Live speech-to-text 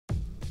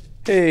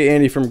Hey,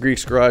 Andy from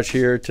Greek's Garage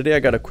here. Today I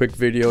got a quick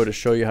video to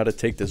show you how to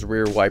take this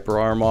rear wiper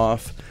arm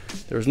off.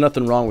 There was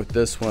nothing wrong with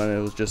this one, it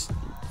was just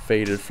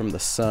faded from the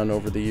sun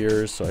over the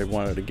years, so I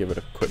wanted to give it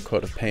a quick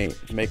coat of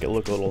paint, make it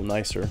look a little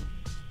nicer.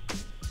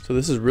 So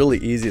this is really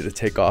easy to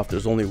take off.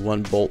 There's only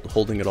one bolt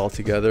holding it all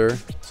together.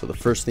 So the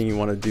first thing you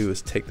want to do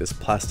is take this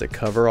plastic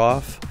cover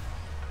off.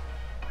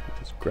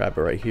 Just grab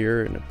it right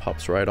here and it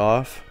pops right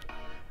off.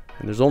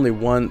 And there's only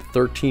one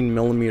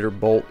 13mm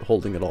bolt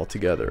holding it all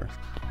together.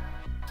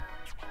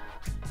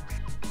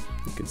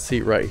 You can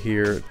see right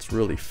here, it's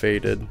really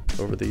faded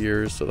over the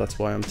years, so that's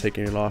why I'm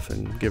taking it off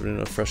and giving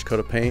it a fresh coat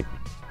of paint.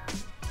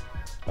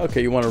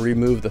 Okay, you want to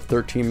remove the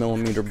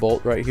 13mm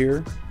bolt right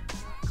here.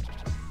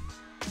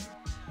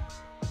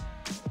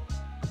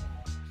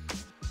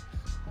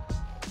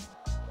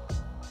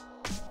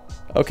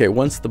 Okay,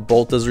 once the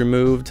bolt is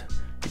removed,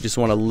 you just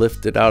want to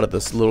lift it out of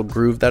this little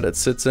groove that it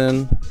sits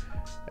in,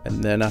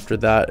 and then after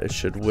that it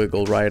should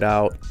wiggle right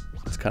out.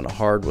 It's kind of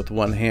hard with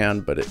one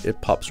hand, but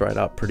it pops right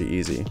out pretty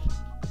easy.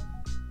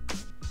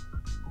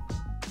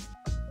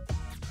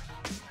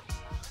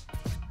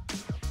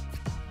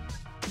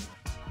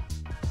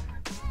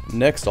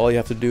 Next, all you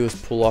have to do is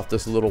pull off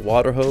this little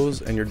water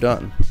hose and you're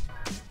done.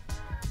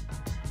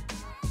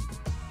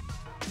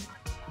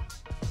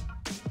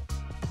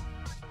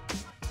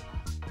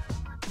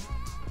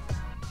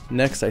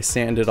 Next, I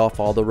sanded off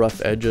all the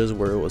rough edges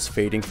where it was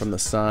fading from the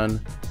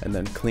sun and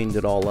then cleaned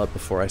it all up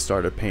before I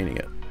started painting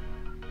it.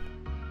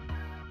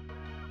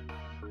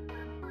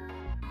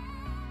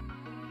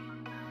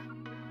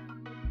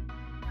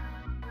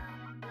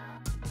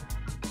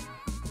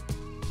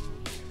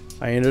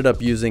 I ended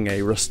up using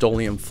a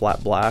Rust-Oleum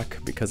flat black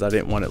because I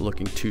didn't want it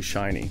looking too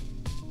shiny.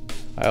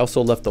 I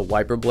also left the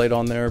wiper blade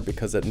on there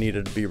because it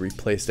needed to be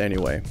replaced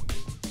anyway.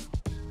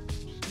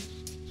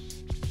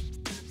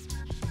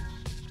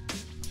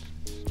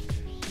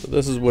 So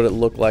this is what it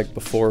looked like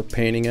before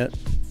painting it.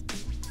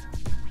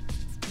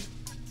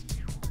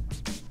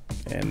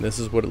 And this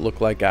is what it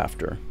looked like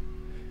after.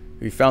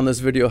 If you found this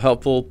video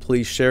helpful,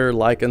 please share,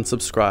 like, and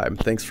subscribe.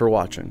 Thanks for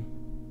watching.